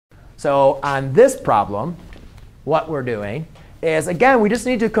So on this problem, what we're doing is, again, we just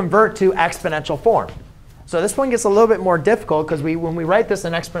need to convert to exponential form. So this one gets a little bit more difficult because when we write this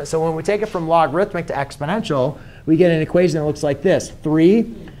in exponent, so when we take it from logarithmic to exponential, we get an equation that looks like this.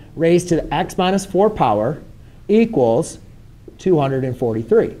 3 raised to the x minus 4 power equals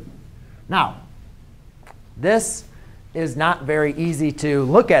 243. Now, this is not very easy to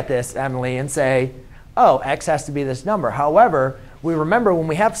look at this, Emily, and say, oh, x has to be this number. However, we remember when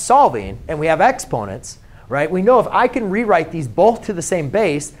we have solving and we have exponents, right, we know if I can rewrite these both to the same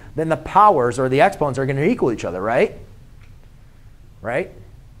base, then the powers or the exponents are going to equal each other, right? Right?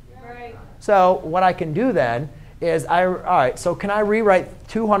 Right. So what I can do then is, all right, so can I rewrite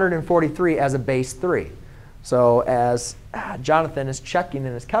 243 as a base 3? So as Jonathan is checking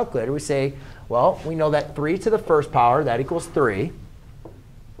in his calculator, we say, well, we know that 3 to the first power, that equals 3.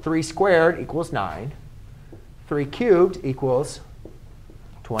 3 squared equals 9. 3 cubed equals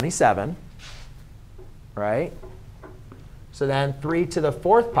 27, right? So then 3 to the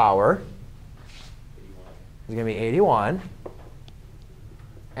fourth power is going to be 81.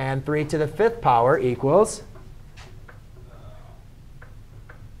 And 3 to the fifth power equals,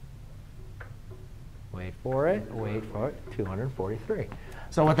 wait for it, 243.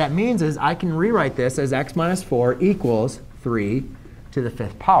 So what that means is I can rewrite this as x minus 4 equals 3 to the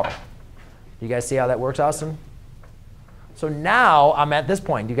fifth power. You guys see how that works, Austin? So now I'm at this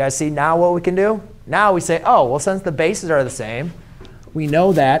point. Do you guys see now what we can do? Now we say, oh, well, since the bases are the same, we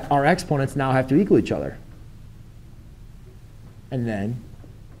know that our exponents now have to equal each other. And then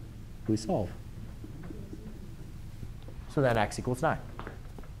we solve. So then x equals 9.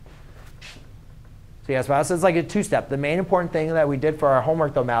 So yes, well, this is like a two-step. The main important thing that we did for our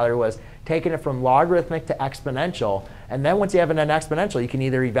homework, though, Mallory, was taking it from logarithmic to exponential. And then once you have an exponential, you can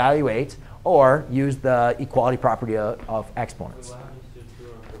either evaluate or use the equality property of exponents.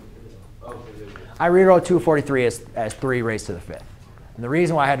 I rewrote 243 as 3 raised to the fifth. And the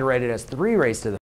reason why I had to write it as 3 raised to the